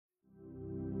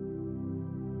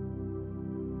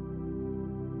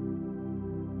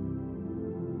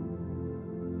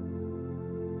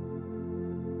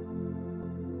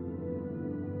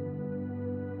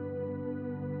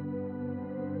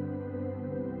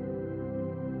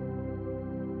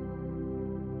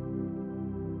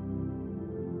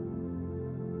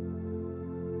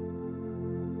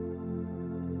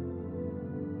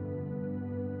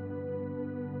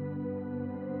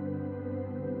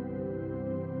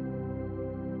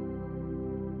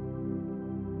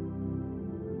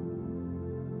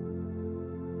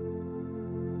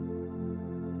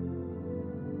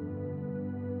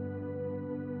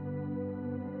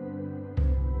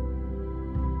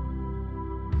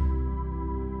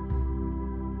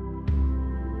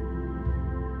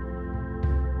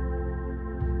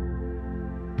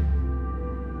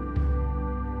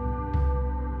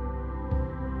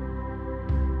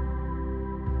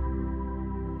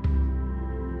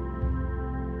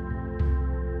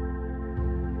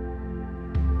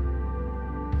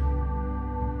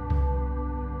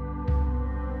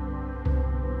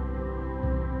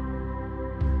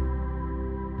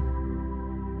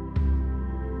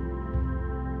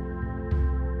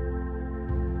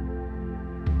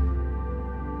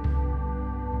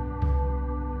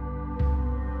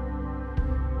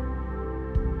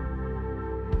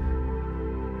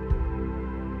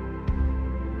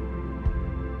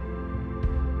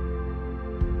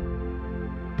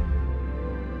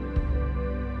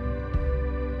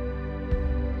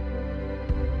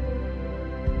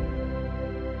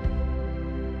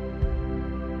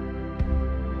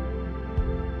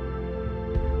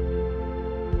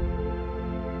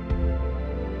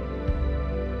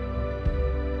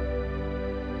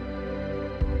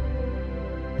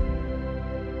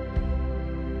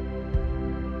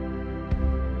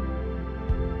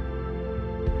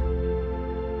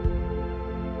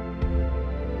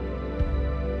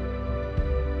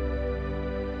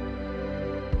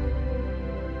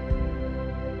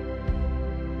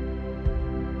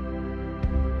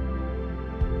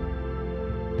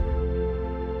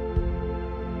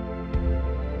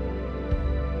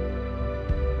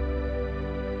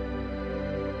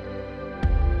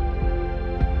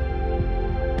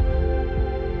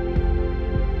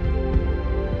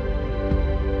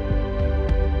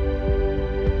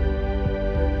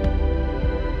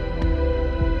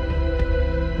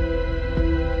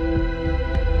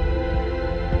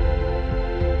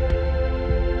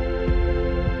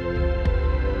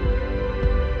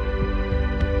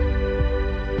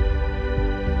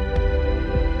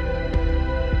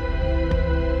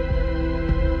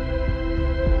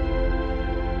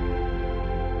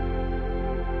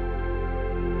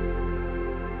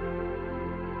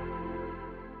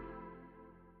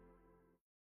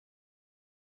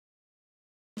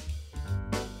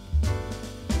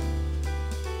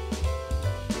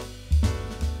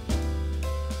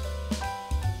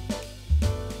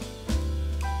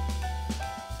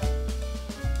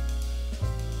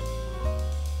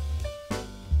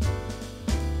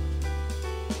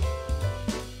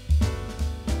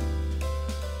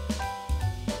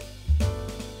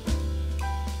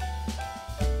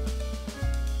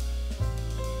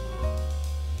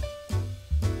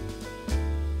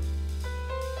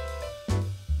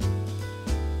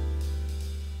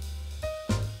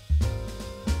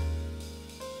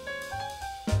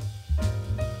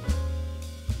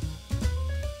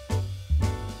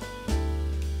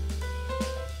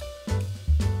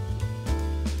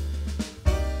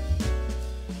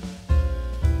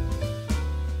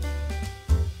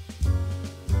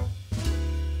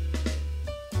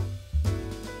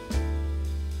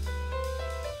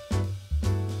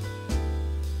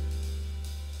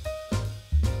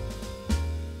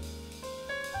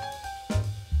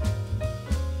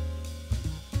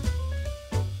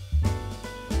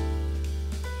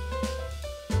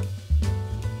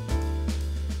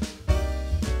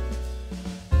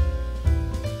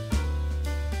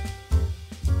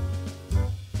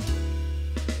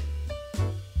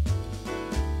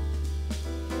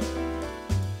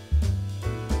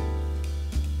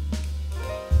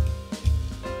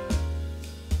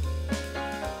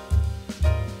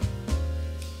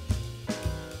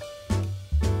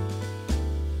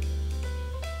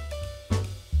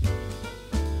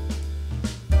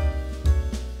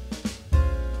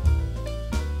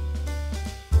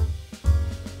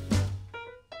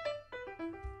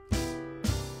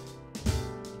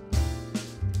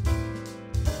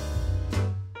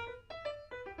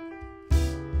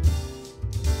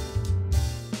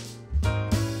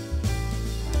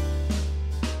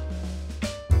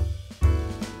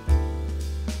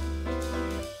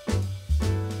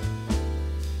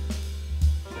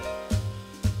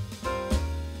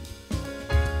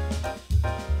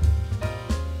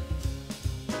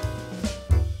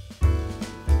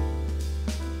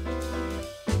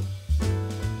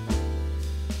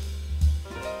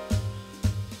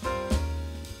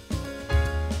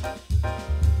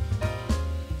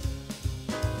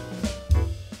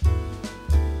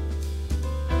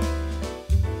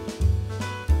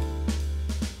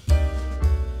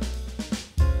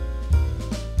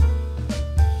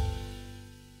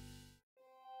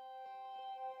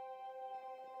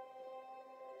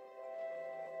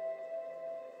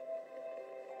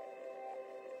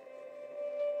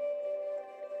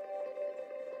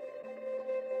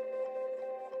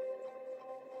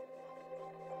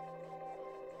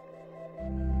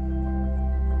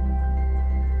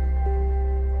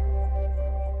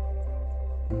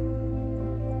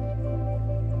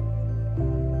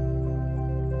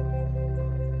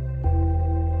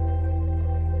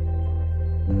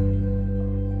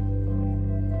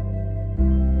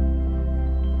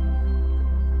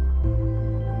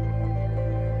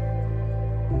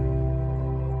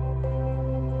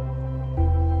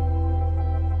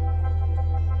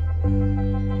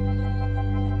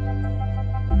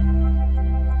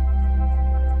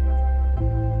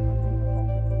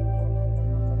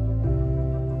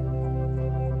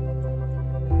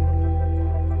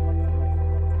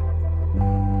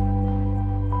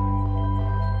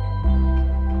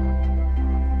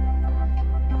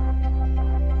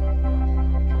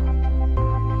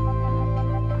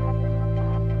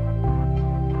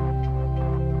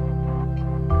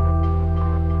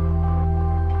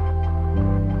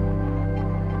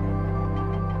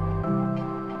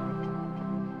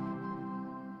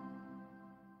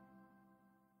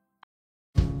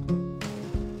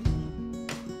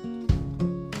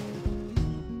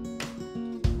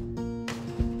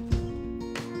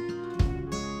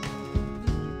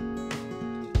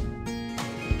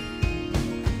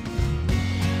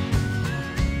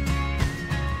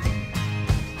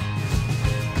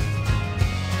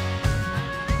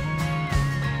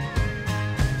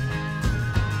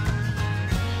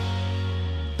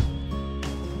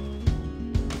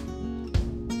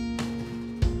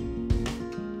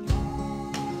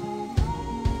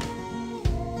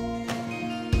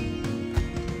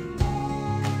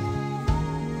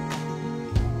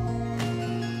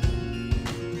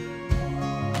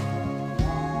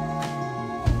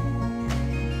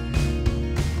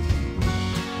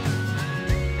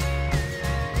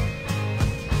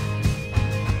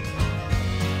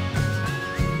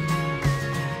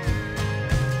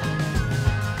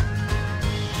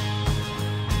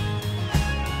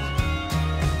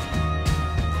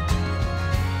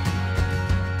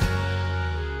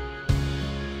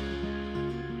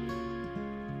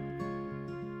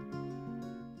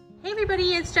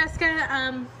everybody, it's Jessica.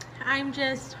 I'm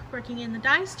just working in the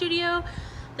dye studio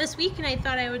this week, and I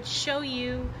thought I would show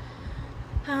you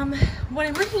what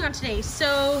I'm working on today.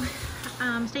 So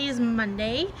today is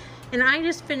Monday, and I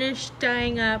just finished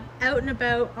dyeing up Out and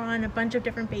About on a bunch of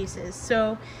different bases.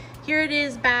 So here it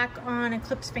is back on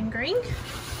Eclipse Fingering,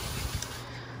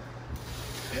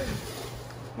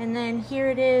 and then here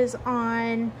it is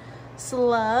on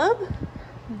Slub.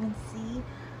 You can see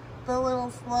the little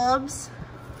slubs.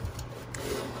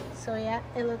 So yeah,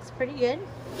 it looks pretty good.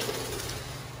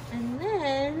 And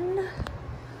then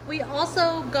we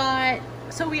also got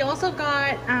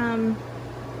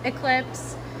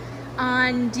Eclipse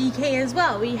on DK as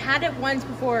well. We had it once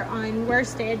before on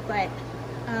worsted, but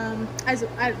as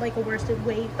like a worsted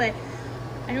weight, but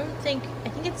I think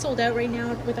it's sold out right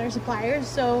now with our suppliers.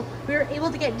 So we were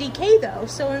able to get DK though.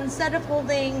 So instead of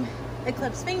holding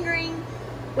Eclipse Fingering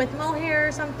with mohair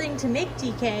or something to make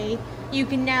DK, you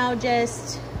can now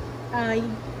just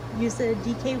use the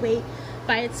DK weight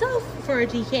by itself for a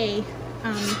DK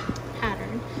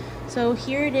pattern. So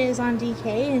here it is on DK,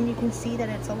 and you can see that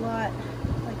it's a lot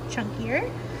like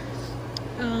chunkier.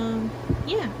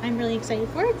 Yeah, I'm really excited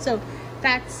for it. So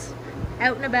that's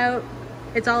Out and About.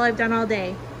 It's all I've done all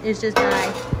day is just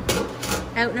dye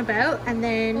Out and About. And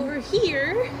then over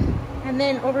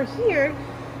here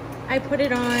I put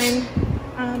it on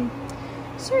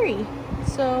Surrey.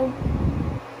 So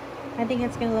I think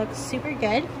it's gonna look super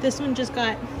good. This one just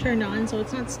got turned on, so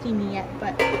it's not steamy yet,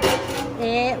 but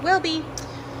it will be.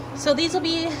 So these will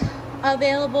be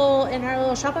available in our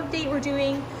little shop update we're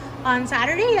doing on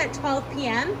Saturday at 12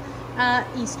 p.m.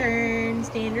 Eastern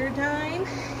Standard Time.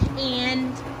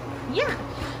 And yeah,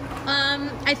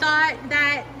 I thought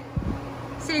that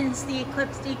since the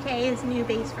Eclipse DK is a new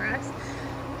base for us,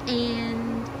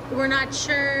 and we're not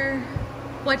sure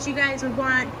what you guys would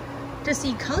want to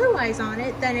see color-wise on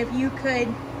it, then if you could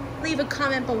leave a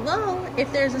comment below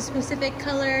if there's a specific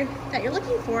color that you're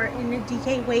looking for in a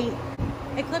DK weight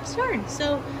Eclipse yarn.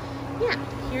 So yeah,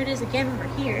 here it is again over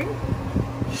here,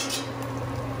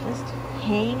 just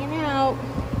hanging out.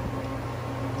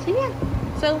 So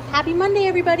yeah, so happy Monday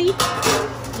everybody,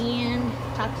 and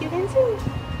talk to you again soon.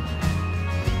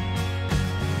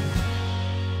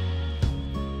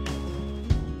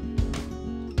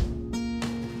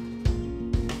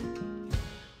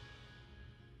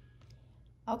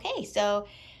 Okay, so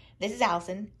this is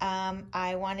Allison.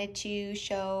 I wanted to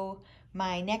show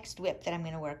my next whip that I'm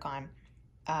going to work on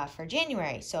for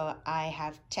January. So I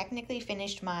have technically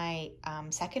finished my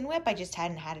second whip. I just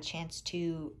hadn't had a chance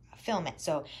to film it.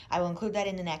 So I will include that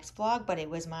in the next vlog, but it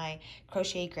was my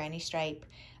crochet granny stripe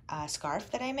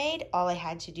scarf that I made. All I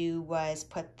had to do was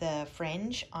put the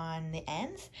fringe on the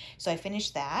ends. So I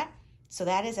finished that. So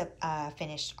that is a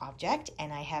finished object,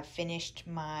 and I have finished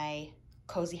my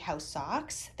Cozy House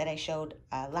socks that I showed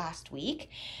last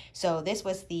week. So this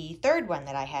was the third one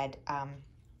that I had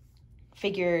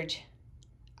figured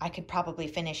I could probably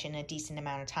finish in a decent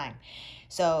amount of time.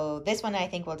 So this one I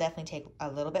think will definitely take a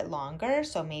little bit longer,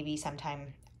 so maybe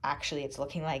sometime actually it's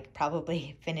looking like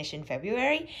probably finish in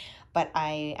February, but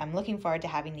I am looking forward to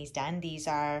having these done. These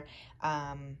are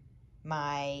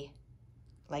my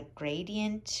like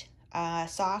gradient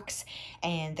socks,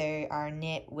 and they are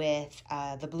knit with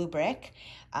the blue brick.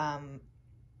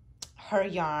 Her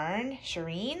yarn,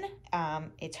 Shireen,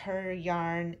 it's her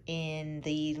yarn in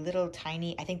the little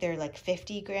tiny, I think they're like 2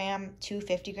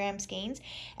 50-gram skeins.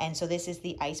 And so this is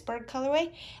the iceberg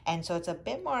colorway. And so it's a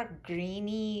bit more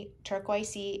greeny,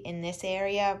 turquoisey in this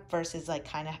area versus like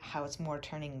kind of how it's more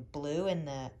turning blue on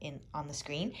the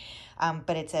screen.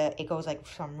 But it goes like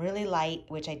from really light,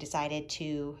 which I decided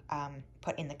to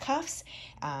put in the cuffs,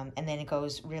 and then it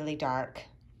goes really dark.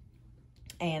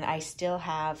 And I still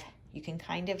have, you can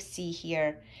kind of see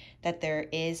here that there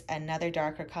is another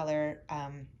darker color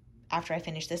after I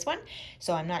finish this one.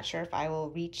 So I'm not sure if I will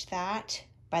reach that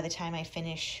by the time I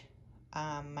finish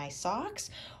my socks,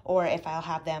 or if I'll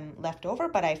have them left over,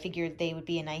 but I figured they would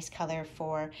be a nice color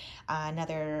for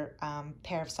another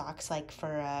pair of socks, like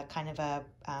for a kind of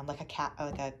like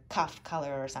a cuff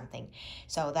color or something.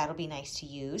 So that'll be nice to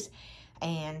use.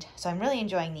 And so I'm really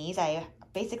enjoying these. I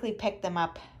basically picked them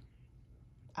up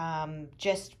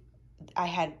I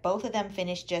had both of them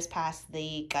finished just past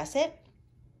the gusset,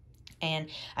 and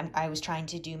I was trying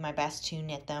to do my best to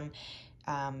knit them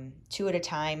 2 at a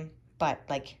time, but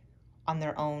like on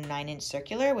their own 9-inch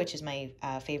circular, which is my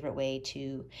favorite way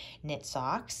to knit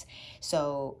socks.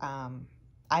 So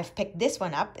I've picked this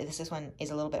one up. This one is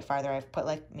a little bit farther. I've put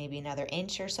like maybe another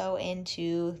inch or so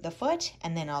into the foot,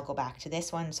 and then I'll go back to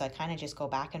this one. So I kind of just go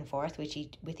back and forth with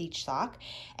each sock,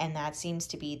 and that seems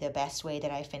to be the best way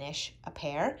that I finish a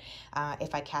pair.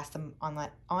 If I cast them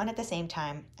on at the same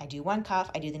time, I do one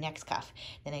cuff, I do the next cuff,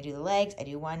 then I do the legs, I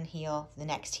do one heel, the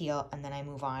next heel, and then I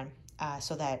move on,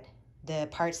 so that the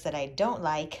parts that I don't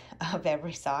like of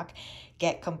every sock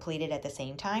get completed at the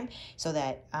same time, so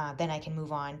that then I can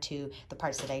move on to the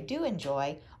parts that I do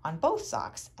enjoy on both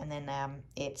socks. And then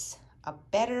it's a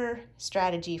better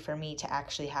strategy for me to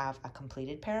actually have a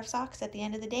completed pair of socks at the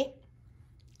end of the day.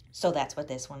 So that's what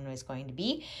this one is going to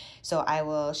be. So I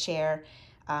will share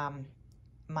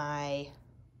my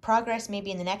progress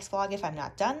maybe in the next vlog if I'm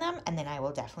not done them, and then I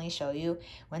will definitely show you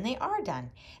when they are done.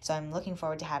 So I'm looking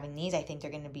forward to having these. I think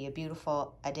they're going to be a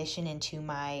beautiful addition into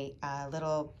my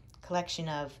little collection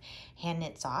of hand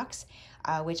knit socks,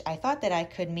 which I thought that I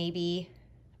could maybe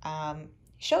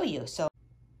show you. So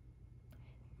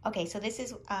okay, so this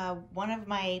is one of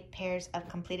my pairs of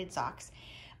completed socks.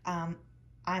 I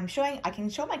can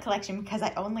show my collection because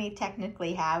I only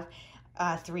technically have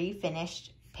 3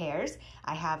 finished pairs.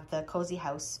 I have the Cozy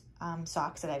House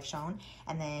socks that I've shown,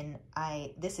 and then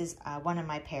this is one of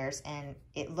my pairs, and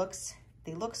they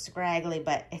look scraggly,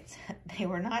 but they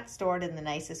were not stored in the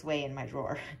nicest way in my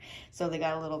drawer, so they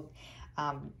got a little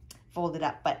folded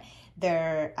up. But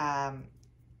they're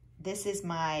this is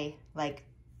my like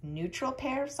neutral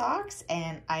pair of socks,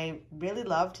 and I really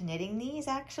loved knitting these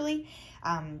actually.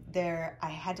 I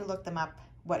had to look them up,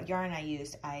 what yarn I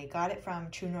used. I got it from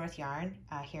True North Yarn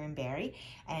here in Barrie,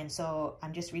 and so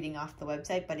I'm just reading off the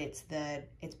website, but it's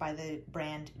by the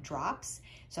brand Drops.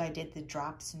 So I did the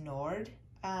Drops Nord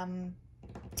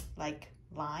like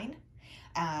line.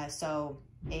 So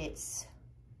it's,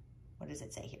 what does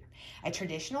it say here? A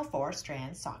traditional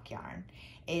 4-strand sock yarn.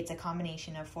 It's a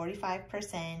combination of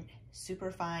 45%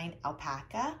 superfine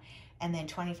alpaca, and then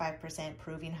 25%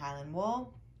 Peruvian Highland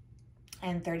wool,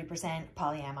 and 30%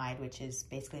 polyamide, which is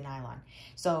basically nylon.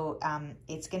 So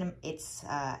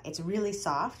it's really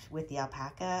soft with the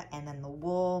alpaca, and then the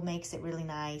wool makes it really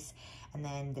nice, and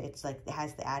then it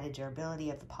has the added durability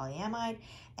of the polyamide,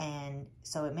 and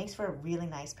so it makes for a really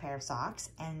nice pair of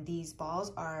socks. And these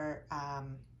balls are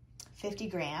 50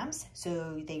 grams,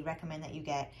 so they recommend that you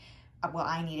get, well,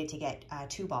 I needed to get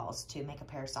 2 balls to make a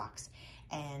pair of socks.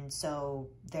 And so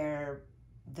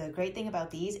the great thing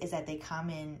about these is that they come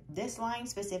in, this line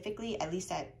specifically, at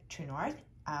least at True North,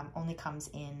 only comes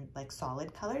in like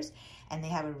solid colors, and they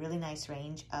have a really nice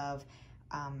range of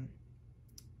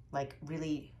like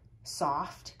really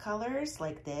soft colors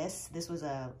like this. This was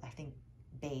I think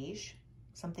beige,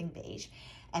 something beige.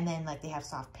 And then like they have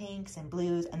soft pinks and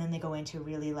blues, and then they go into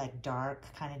really like dark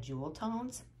kind of jewel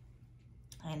tones.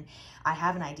 And I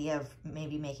have an idea of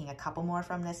maybe making a couple more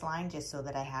from this line, just so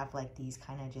that I have like these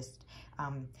kind of just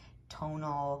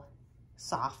tonal,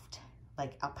 soft,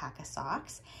 like alpaca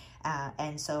socks.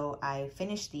 And so I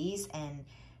finished these, and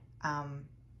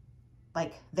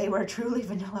like they were truly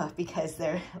vanilla, because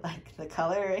they're like, the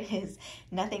color is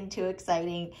nothing too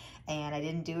exciting, and I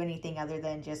didn't do anything other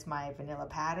than just my vanilla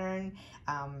pattern.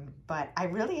 But I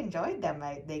really enjoyed them.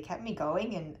 They kept me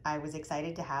going, and I was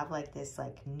excited to have like this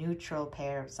like neutral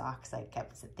pair of socks, I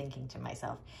kept thinking to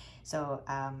myself. So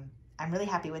I'm really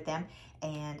happy with them.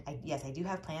 And yes, I do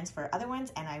have plans for other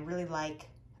ones, and I really like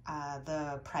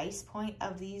the price point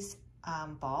of these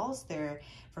balls. They're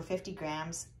for 50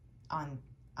 grams on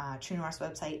True North's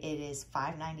website. It is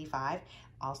 $5.95.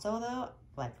 Also though,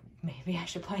 like, maybe I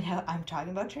should point out, I'm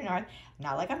talking about True North,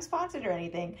 not like I'm sponsored or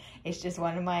anything. It's just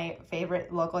one of my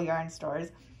favorite local yarn stores.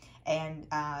 And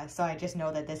so I just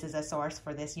know that this is a source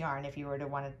for this yarn if you were to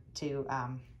want to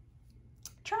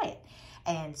try it.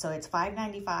 And so it's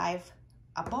 $5.95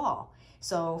 a ball.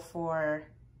 So for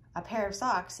a pair of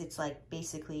socks, it's like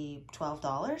basically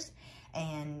 $12,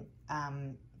 and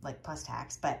like plus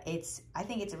tax. But I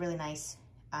think it's a really nice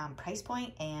price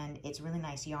point, and it's really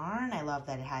nice yarn. I love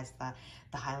that it has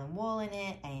the Highland wool in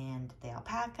it and the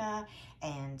alpaca,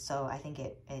 and so I think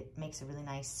it makes a really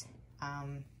nice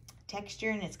texture,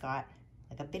 and it's got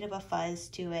like a bit of a fuzz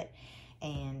to it.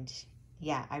 And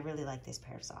yeah, I really like this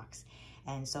pair of socks.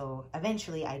 And so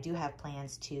eventually I do have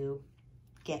plans to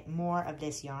get more of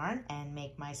this yarn and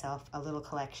make myself a little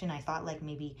collection. I thought like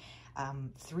maybe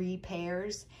 3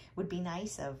 pairs would be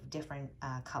nice of different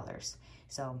colors.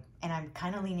 So, and I'm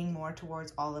kind of leaning more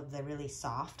towards all of the really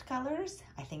soft colors.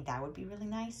 I think that would be really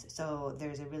nice. So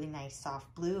there's a really nice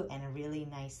soft blue and a really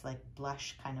nice like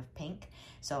blush kind of pink.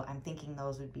 So I'm thinking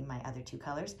those would be my other 2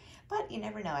 colors. But you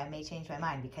never know, I may change my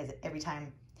mind, because every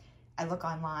time I look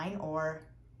online, or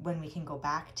when we can go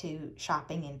back to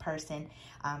shopping in person,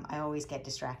 I always get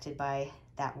distracted by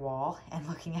that wall and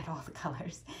looking at all the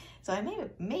colors. So I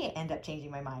may end up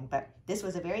changing my mind, but this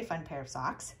was a very fun pair of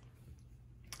socks.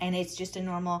 And it's just a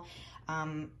normal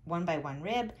 1x1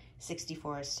 rib,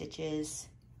 64 stitches.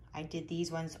 I did these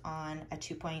ones on a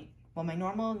well, my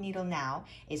normal needle now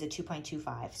is a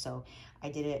 2.25. So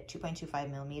I did it 2.25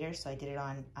 millimeters. So I did it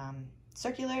on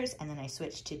circulars, and then I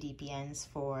switched to DPNs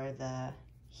for the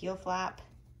heel flap,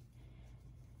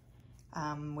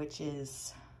 which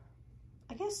is,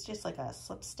 I guess, just like a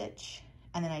slip stitch.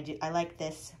 And then I like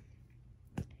this.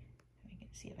 Let me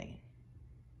see if I can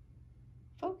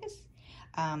focus.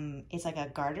 It's like a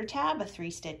garter tab, a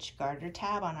 3-stitch garter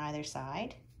tab on either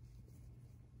side.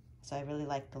 So I really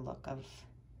like the look of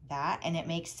that, and it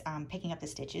makes picking up the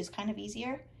stitches kind of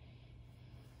easier.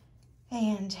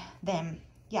 And then,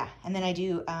 yeah, and then I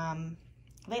do,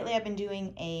 lately I've been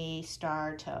doing a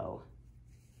star toe.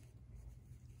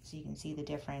 So you can see the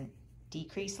different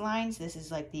decrease lines. This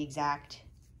is like the exact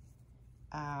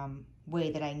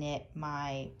way that I knit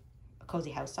my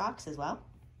Cozy House socks as well.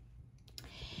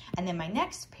 And then my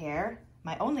next pair,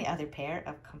 my only other pair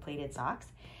of completed socks,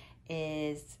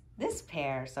 is this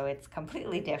pair. So it's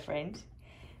completely different.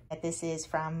 This is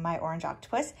from my Orange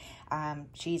Octopus.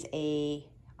 She's a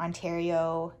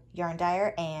Ontario yarn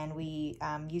dyer, and we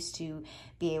used to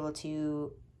be able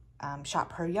to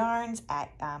shop her yarns at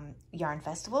yarn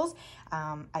festivals.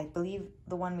 I believe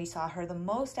the one we saw her the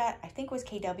most at, I think, was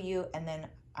KW, and then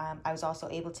I was also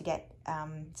able to get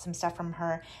some stuff from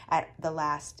her at the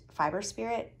last Fiber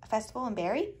Spirit Festival in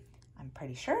Barrie, I'm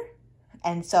pretty sure.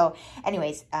 And so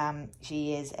anyways,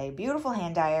 she is a beautiful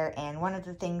hand dyer, and one of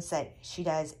the things that she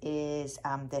does is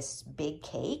this big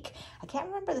cake. I can't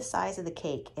remember the size of the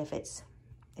cake. If it's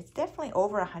definitely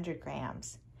over 100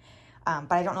 grams.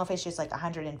 But I don't know if it's just like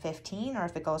 115 or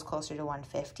if it goes closer to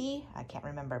 150. I can't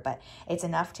remember, but it's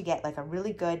enough to get like a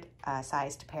really good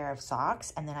sized pair of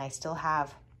socks. And then I still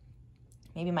have,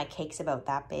 maybe my cake's about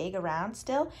that big around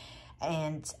still.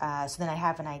 And so then I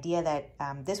have an idea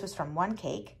that this was from one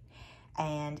cake,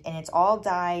 and it's all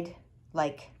dyed,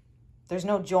 like there's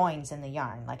no joins in the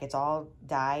yarn. Like it's all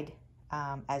dyed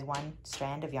as one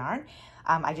strand of yarn.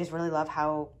 I just really love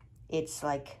how it's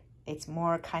like, it's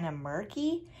more kind of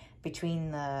murky between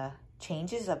the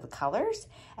changes of the colors,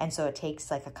 and so it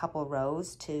takes like a couple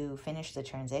rows to finish the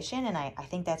transition, and I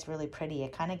think that's really pretty.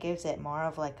 It kind of gives it more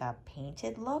of like a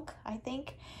painted look, I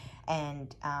think.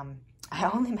 And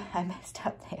I messed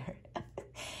up there.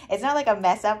 It's not like a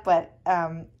mess up, but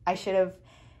I should have,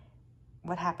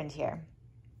 what happened here?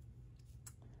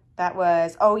 That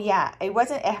was, oh yeah, it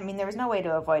wasn't, I mean, there was no way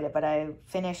to avoid it, but I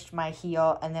finished my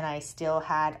heel, and then I still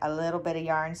had a little bit of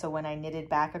yarn, so when I knitted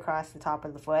back across the top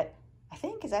of the foot, I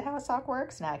think, is that how a sock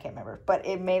works? No, I can't remember, but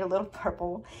it made a little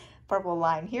purple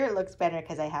line. Here it looks better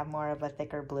because I have more of a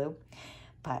thicker blue,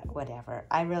 but whatever.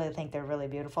 I really think they're really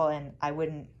beautiful, and I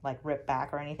wouldn't like rip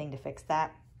back or anything to fix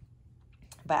that.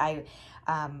 but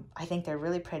I think they're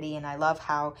really pretty, and I love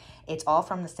how it's all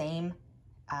from the same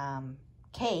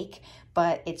cake,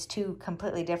 but it's two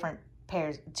completely different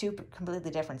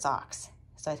socks.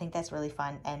 So I think that's really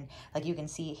fun. And like you can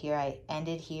see here, I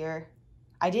ended here.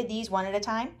 I did these one at a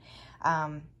time,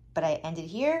 but I ended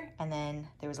here, and then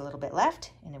there was a little bit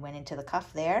left, and it went into the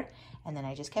cuff there, and then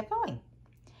I just kept going.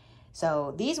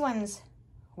 So these ones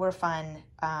were fun,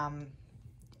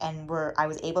 and I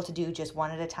was able to do just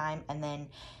one at a time, and then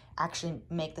actually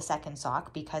make the second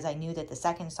sock, because I knew that the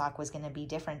second sock was going to be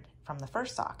different from the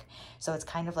first sock. So it's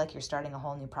kind of like you're starting a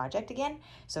whole new project again.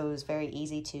 So it was very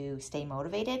easy to stay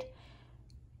motivated.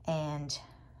 And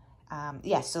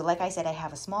yes, so like I said, I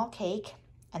have a small cake,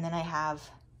 and then I have,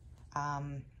 I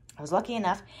was lucky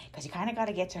enough, because you kind of got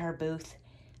to get to her booth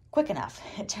quick enough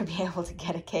to be able to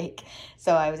get a cake.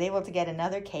 So I was able to get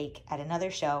another cake at another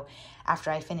show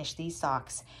after I finished these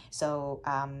socks. So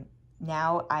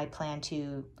now I plan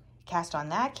to cast on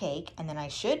that cake, and then I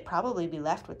should probably be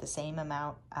left with the same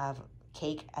amount of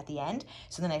cake at the end.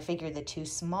 So then I figured the two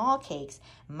small cakes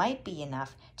might be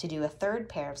enough to do a third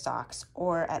pair of socks,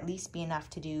 or at least be enough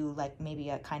to do like maybe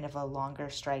a kind of a longer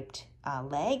striped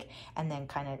leg, and then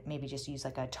kind of maybe just use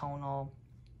like a tonal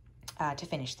to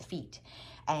finish the feet.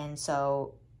 And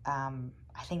so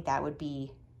I think that would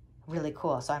be really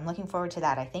cool. So I'm looking forward to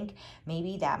that. I think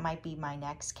maybe that might be my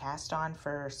next cast on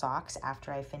for socks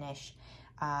after I finish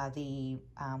the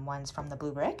ones from the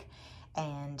blue brick,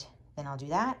 and then I'll do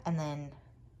that. And then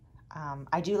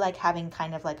I do like having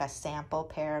kind of like a sample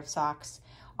pair of socks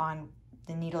on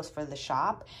the needles for the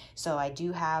shop. So I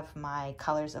do have my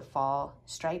Colors of Fall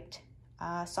striped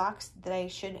socks that I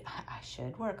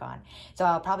should work on. So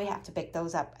I'll probably have to pick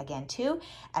those up again too,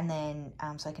 and then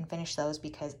so I can finish those,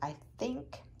 because I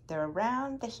think they're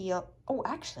around the heel. Oh,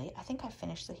 actually, I think I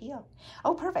finished the heel.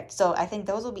 Oh, perfect. So I think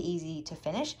those will be easy to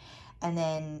finish, and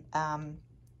then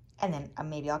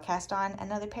maybe I'll cast on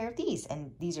another pair of these.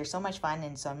 And these are so much fun,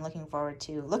 and so I'm looking forward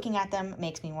to looking at them. It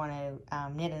makes me want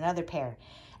to knit another pair,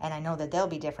 and I know that they'll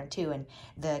be different too. And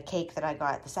the cake that I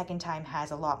got the second time has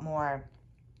a lot more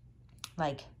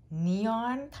like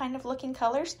neon kind of looking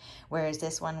colors, whereas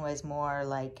this one was more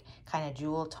like kind of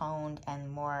jewel toned and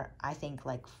more, I think,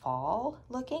 like fall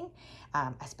looking.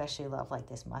 Especially love like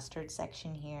this mustard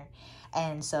section here.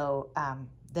 And so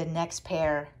the next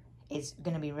pair is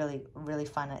going to be really, really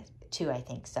fun too, I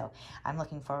think. So I'm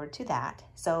looking forward to that.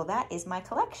 So that is my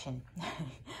collection.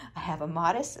 I have a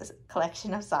modest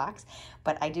collection of socks,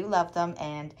 but I do love them,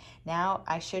 and now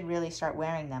I should really start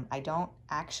wearing them. I don't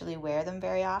actually wear them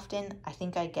very often. I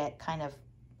think I get kind of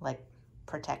like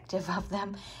protective of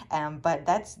them, but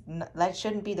that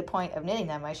shouldn't be the point of knitting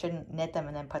them. I shouldn't knit them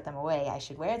and then put them away. I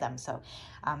should wear them. So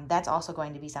that's also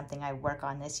going to be something I work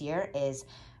on this year, is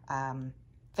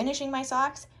finishing my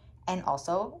socks and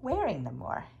also wearing them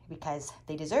more, because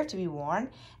they deserve to be worn,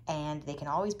 and they can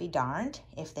always be darned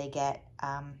if they get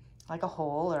like a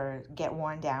hole or get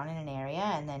worn down in an area,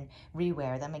 and then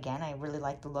rewear them again. I really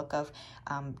like the look of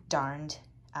darned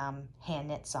hand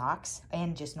knit socks,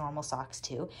 and just normal socks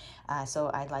too.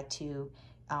 So I'd like to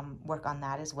work on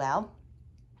that as well.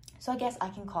 So I guess I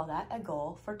can call that a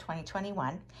goal for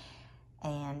 2021.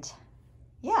 And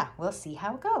yeah, we'll see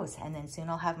how it goes. And then soon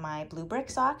I'll have my blue brick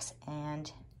socks,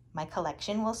 and my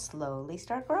collection will slowly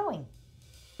start growing.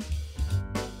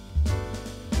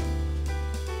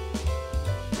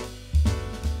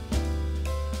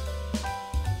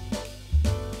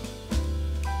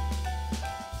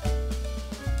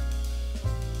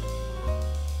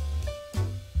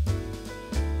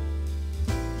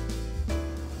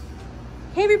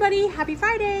 Hey everybody, happy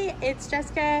Friday. It's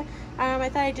Jessica. I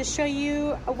thought I'd just show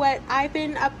you what I've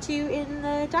been up to in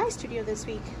the dye studio this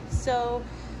week. So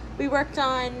we worked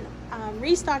on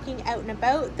restocking Out and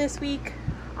About this week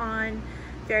on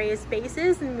various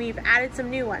bases, and we've added some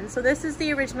new ones. So this is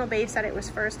the original base that it was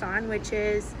first on, which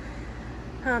is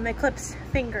Eclipse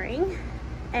Fingering.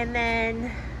 And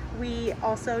then we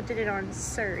also did it on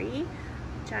Surrey,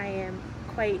 which I am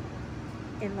quite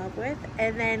in love with.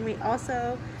 And then we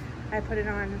also, I put it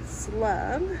on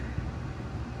Slub.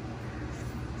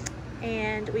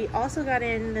 And we also got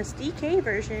in this DK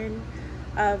version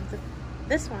of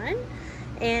this one,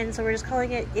 and so we're just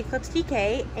calling it Eclipse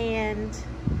DK, and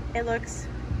it looks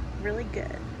really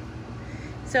good.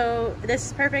 So this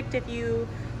is perfect if you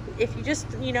just,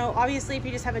 you know, obviously if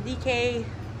you just have a DK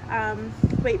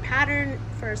weight pattern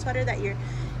for a sweater that you're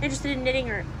interested in knitting,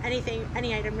 or anything,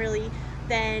 any item really,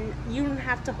 then you don't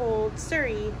have to hold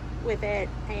Surrey with it,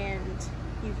 and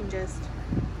you can just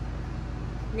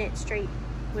knit straight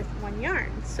with one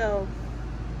yarn. So,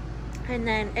 and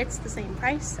then it's the same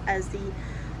price as the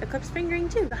Eclipse fingering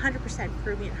too. 100%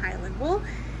 Peruvian Highland wool.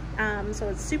 So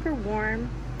it's super warm,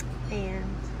 and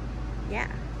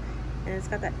yeah, and it's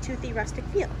got that toothy rustic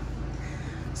feel.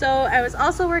 So I was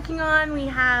also working on, we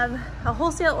have a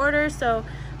wholesale order, so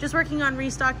just working on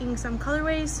restocking some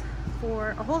colorways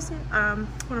for a wholesale,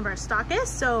 one of our stockists.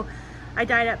 So I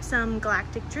dyed up some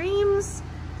Galactic Dreams,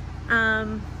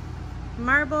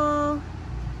 Marble,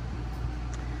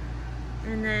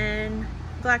 and then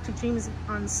Galactic Dreams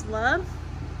on Slub,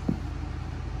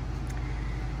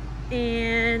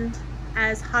 and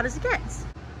As Hot as It Gets.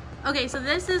 Okay, so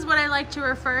this is what I like to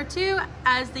refer to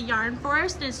as the yarn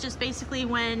forest. It's just basically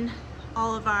when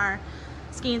all of our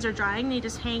skeins are drying, they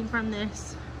just hang from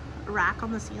this rack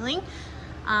on the ceiling.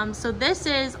 So this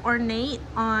is Ornate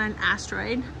on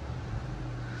Asteroid.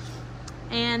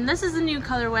 And this is a new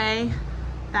colorway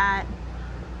that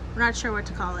we're not sure what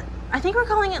to call it. I think we're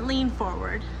calling it Lean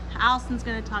Forward. Allison's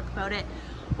gonna talk about it,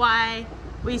 why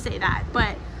we say that.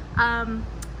 But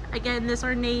again, this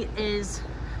Ornate is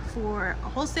for a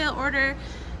wholesale order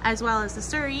as well as the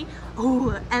Surrey.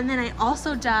 Oh, and then I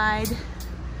also dyed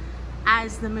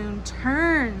As the Moon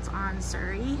Turns on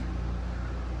Surrey,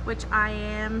 which I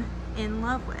am in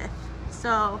love with.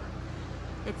 So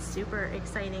it's super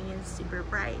exciting and super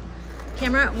bright.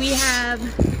 Camera, we have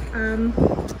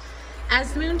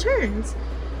As the Moon Turns.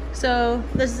 So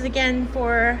this is again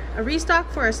for a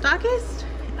restock for a stockist.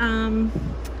 And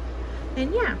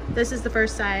yeah, this is the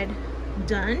first side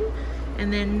done.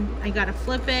 And then I gotta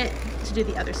flip it to do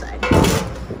the other side.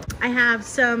 I have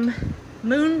some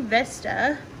Moon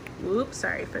Vista. Oops,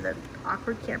 sorry for the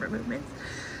awkward camera movements.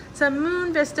 Some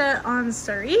Moon Vista on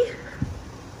Surrey,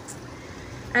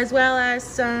 as well as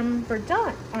some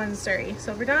Verdant on Surrey.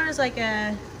 So Verdant is like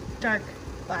a dark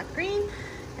black green,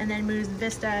 and then Moon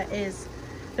Vista is,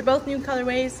 they're both new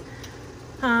colorways.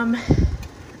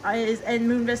 And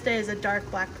Moon Vista is a dark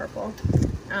black purple.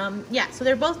 Yeah, so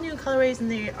they're both new colorways, and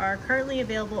they are currently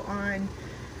available on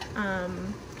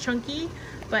Chunky.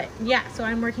 But yeah, so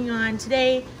I'm working on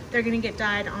today. They're gonna get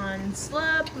dyed on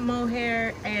Slub,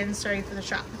 Mohair, and Surrey for the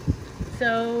shop.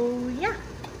 So yeah,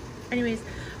 anyways,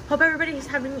 hope everybody's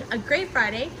having a great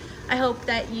Friday. I hope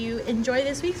that you enjoy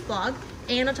this week's vlog,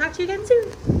 and I'll talk to you again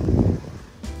soon.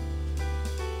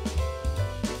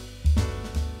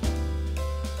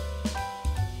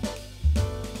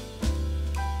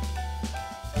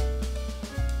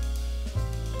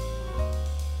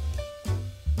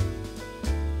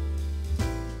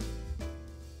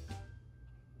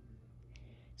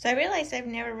 So I realized I've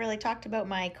never really talked about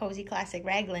my Cozy Classic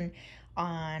Raglan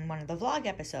on one of the vlog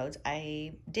episodes.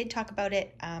 I did talk about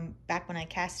it back when I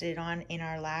casted it on in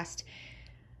our last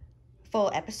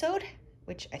full episode,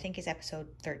 which I think is episode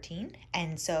 13.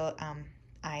 And so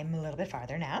I'm a little bit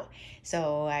farther now.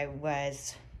 So I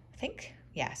was, I think,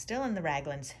 yeah, still in the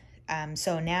Raglans.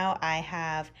 So now I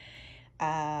have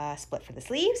split for the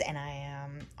sleeves, and I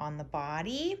am on the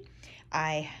body.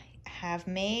 I have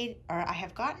made, or I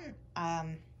have gotten,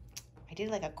 I did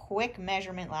like a quick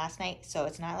measurement last night, so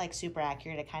it's not like super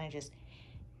accurate. I kind of just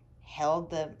held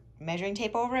the measuring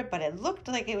tape over it, but it looked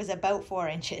like it was about 4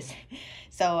 inches.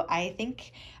 So I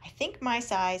think my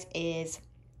size is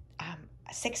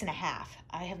 6.5.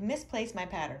 I have misplaced my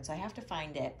pattern, so I have to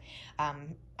find it.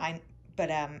 I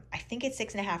think it's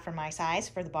 6.5 for my size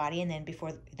for the body, and then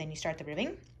then you start the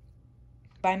ribbing.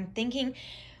 But I'm thinking,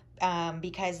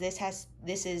 because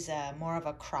this is more of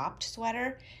a cropped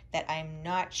sweater, that I'm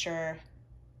not sure.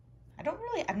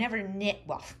 I've never knit,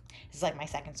 well, this is like my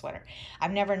second sweater.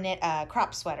 I've never knit a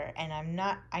crop sweater, and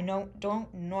I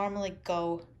don't normally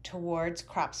go towards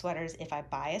crop sweaters if I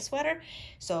buy a sweater.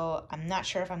 So I'm not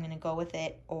sure if I'm going to go with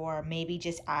it, or maybe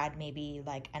just add maybe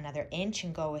like another inch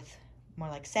and go with more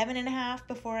like 7.5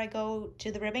 before I go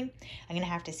to the ribbing. I'm going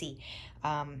to have to see.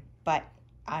 But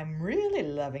I'm really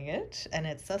loving it, and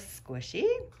it's so squishy.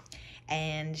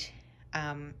 And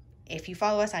if you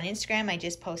follow us on Instagram, I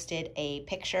just posted a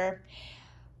picture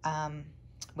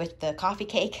with the coffee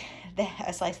cake,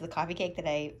 a slice of the coffee cake that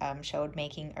I showed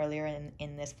making earlier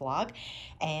in this vlog.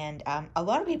 And a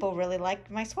lot of people really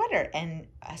liked my sweater, and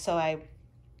so I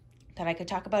thought I could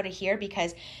talk about it here,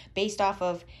 because based off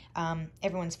of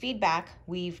everyone's feedback,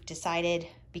 we've decided,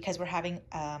 because we're having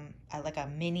like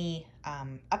a mini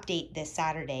update this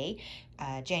Saturday,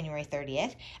 January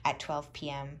 30th at 12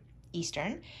 p.m.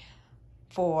 Eastern,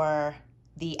 for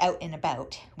the Out and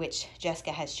About, which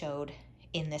Jessica has showed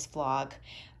in this vlog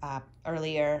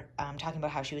earlier, talking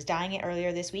about how she was dyeing it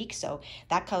earlier this week. So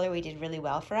that colorway did really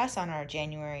well for us on our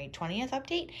January 20th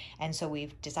update, and so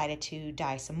we've decided to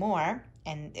dye some more.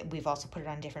 And we've also put it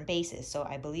on different bases. So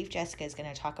I believe Jessica is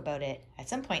going to talk about it at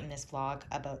some point in this vlog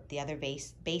about the other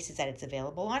bases that it's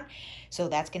available on. So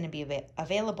that's going to be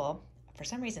available. For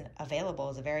some reason,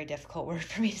 available is a very difficult word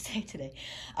for me to say today.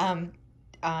 On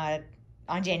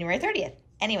January 30th.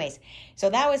 Anyways, so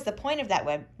that was the point of that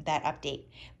update.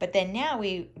 But then now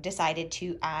we decided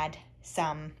to add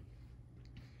some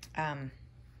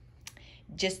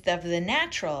just of the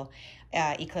natural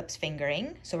eclipse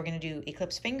fingering. So we're going to do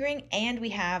eclipse fingering, and we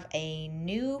have a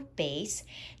new base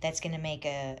that's going to make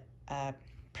a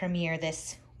premiere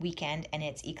this weekend, and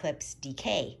it's Eclipse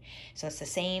DK. So it's the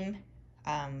same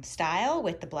style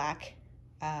with the black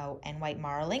and white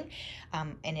marling,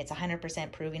 and it's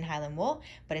 100% Peruvian Highland wool,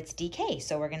 but it's DK.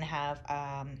 So we're going to have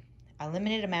a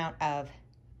limited amount of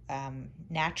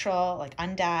natural, like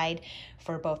undyed,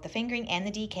 for both the fingering and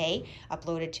the DK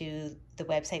uploaded to the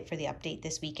website for the update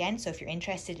this weekend. So if you're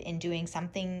interested in doing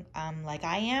something like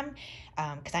I am,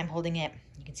 because I'm holding it,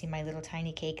 you can see my little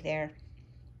tiny cake there.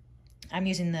 I'm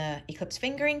using the eclipse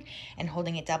fingering and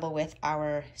holding it double with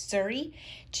our suri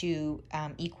to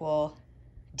equal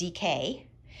DK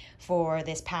for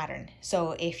this pattern.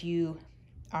 So if you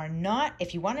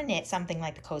want to knit something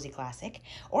like the Cozy Classic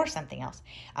or something else,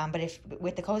 but if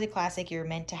with the Cozy Classic you're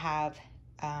meant to have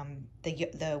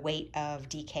the weight of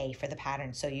DK for the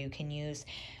pattern, so you can use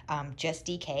just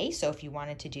DK. So if you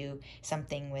wanted to do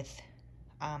something with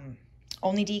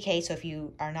only DK, so if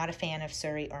you are not a fan of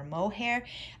suri or mohair,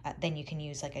 then you can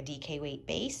use like a DK weight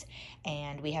base,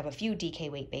 and we have a few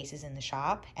DK weight bases in the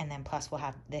shop, and then plus we'll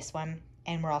have this one,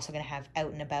 and we're also going to have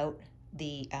Out and About,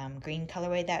 the green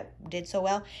colorway that did so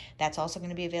well. That's also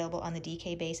going to be available on the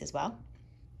DK base as well.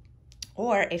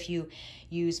 Or if you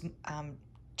use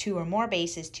 2 or more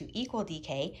bases to equal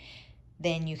DK,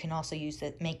 then you can also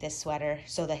make this sweater.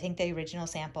 So I think the original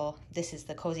sample, this is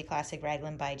the Cozy Classic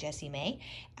Raglan by Jessie May.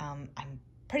 I'm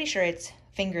pretty sure it's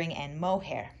fingering and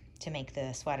mohair to make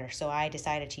the sweater. So I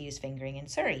decided to use fingering and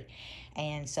suri.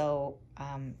 And so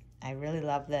I really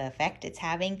love the effect it's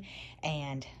having,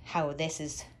 and how this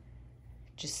is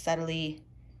just subtly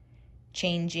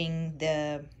changing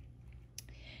the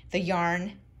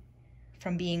yarn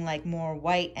from being like more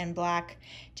white and black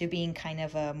to being kind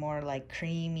of a more like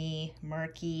creamy,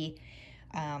 murky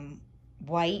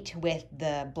white with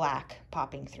the black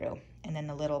popping through, and then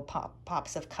the little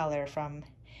pops of color from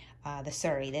the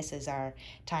suri. This is our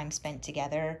Time Spent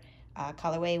Together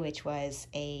colorway, which was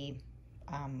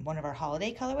one of our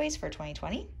holiday colorways for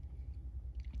 2020.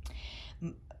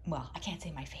 Well, I can't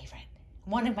say my favorite.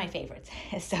 One of my favorites.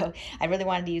 So I really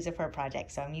wanted to use it for a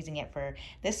project, so I'm using it for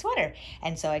this sweater.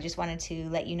 And so I just wanted to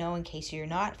let you know, in case you're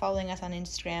not following us on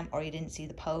Instagram or you didn't see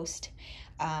the post,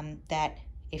 that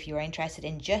if you are interested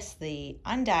in just the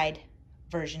undyed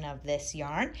version of this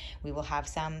yarn, we will have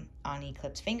some on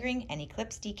Eclipse Fingering and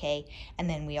Eclipse DK, and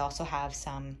then we also have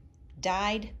some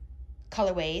dyed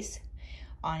colorways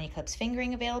on Eclipse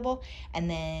Fingering available, and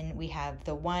then we have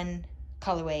the one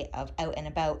colorway of Out and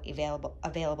About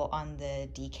available on the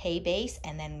DK base.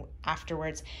 And then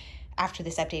afterwards, after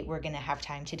this update, we're going to have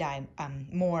time to dye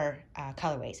more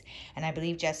colorways. And I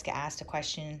believe Jessica asked a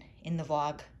question in the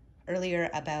vlog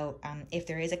earlier about if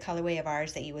there is a colorway of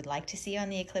ours that you would like to see on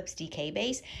the Eclipse DK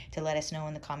base, to let us know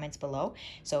in the comments below.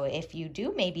 So if you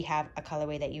do maybe have a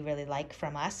colorway that you really like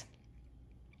from us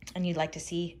and you'd like to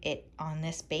see it on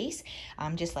this base,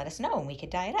 just let us know and we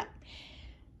could dye it up.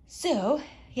 So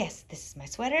yes, this is my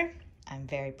sweater. I'm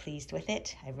very pleased with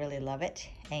it. I really love it.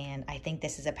 And I think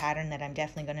this is a pattern that I'm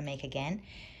definitely going to make again.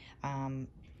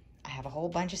 I have a whole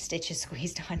bunch of stitches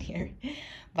squeezed on here.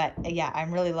 But yeah,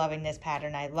 I'm really loving this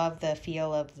pattern. I love the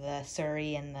feel of the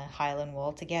suri and the Highland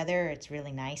wool together. It's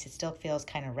really nice. It still feels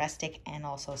kind of rustic and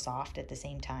also soft at the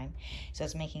same time. So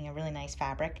it's making a really nice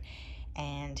fabric.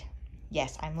 And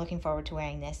yes, I'm looking forward to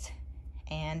wearing this.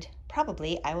 And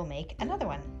probably I will make another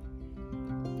one.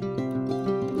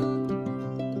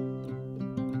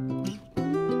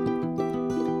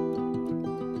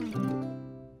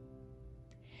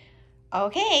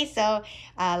 Okay, so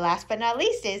last but not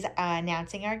least is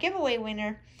announcing our giveaway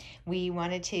winner. We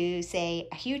wanted to say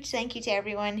a huge thank you to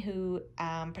everyone who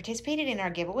participated in our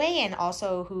giveaway, and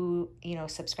also who,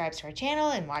 subscribes to our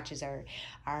channel and watches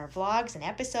our vlogs and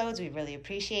episodes. We really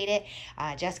appreciate it.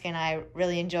 Jessica and I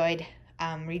really enjoyed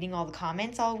reading all the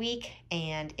comments all week,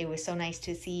 and it was so nice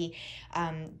to see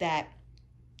that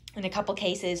in a couple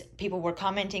cases, people were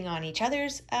commenting on each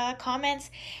other's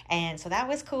comments, and so that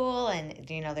was cool. And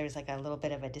there was like a little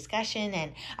bit of a discussion,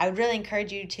 and I would really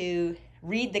encourage you to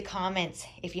read the comments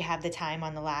if you have the time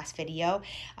on the last video.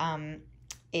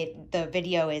 The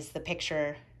video is the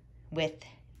picture with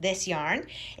this yarn,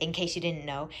 in case you didn't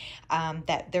know,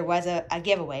 that there was a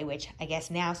giveaway, which I guess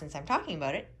now, since I'm talking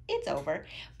about it, it's over.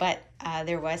 But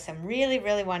there was some really,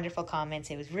 really wonderful comments.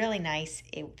 It was really nice.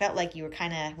 It felt like we were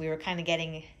kind of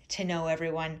getting to know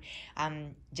everyone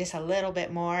just a little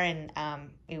bit more, and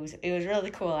it was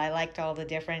really cool. I liked all the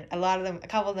different, a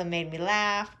couple of them made me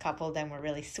laugh, a couple of them were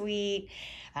really sweet.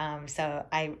 So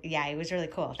it was really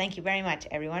cool. Thank you very much,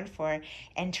 everyone, for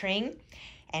entering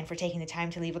and for taking the time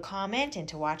to leave a comment and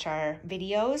to watch our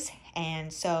videos.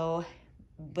 And so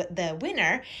the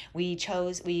winner, we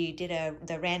did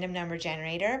the random number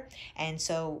generator, and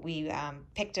so we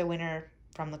picked a winner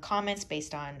from the comments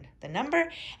based on the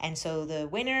number. And so the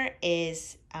winner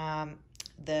is the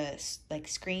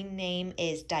screen name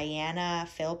is Diana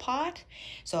Philpott.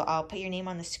 So I'll put your name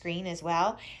on the screen as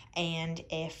well. And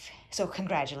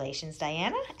congratulations,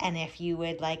 Diana. And if you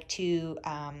would like to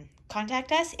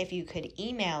contact us, if you could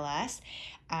email us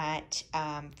at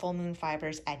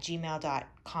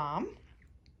fullmoonfibres@gmail.com,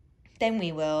 then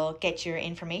we will get your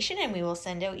information and we will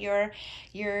send out your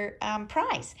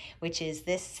prize, which is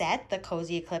this set, the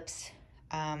Cozy Eclipse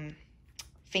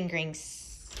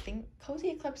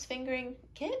Cozy Eclipse Fingering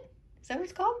Kit. Is that what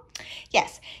it's called?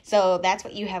 Yes. So that's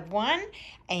what you have won,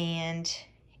 and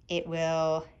it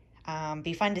will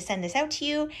be fun to send this out to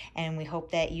you, and we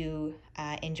hope that you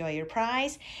enjoy your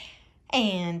prize.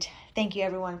 And thank you,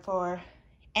 everyone, for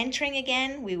entering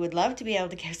again. We would love to be able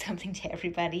to give something to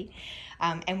everybody,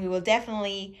 and we will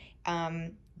definitely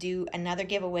do another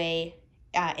giveaway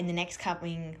in the next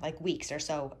coming weeks or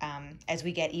so, as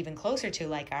we get even closer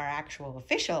to our actual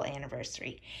official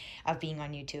anniversary of being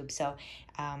on YouTube. So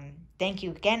thank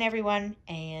you again, everyone,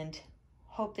 and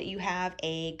hope that you have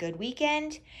a good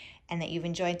weekend and that you've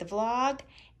enjoyed the vlog,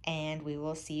 and we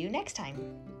will see you next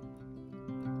time.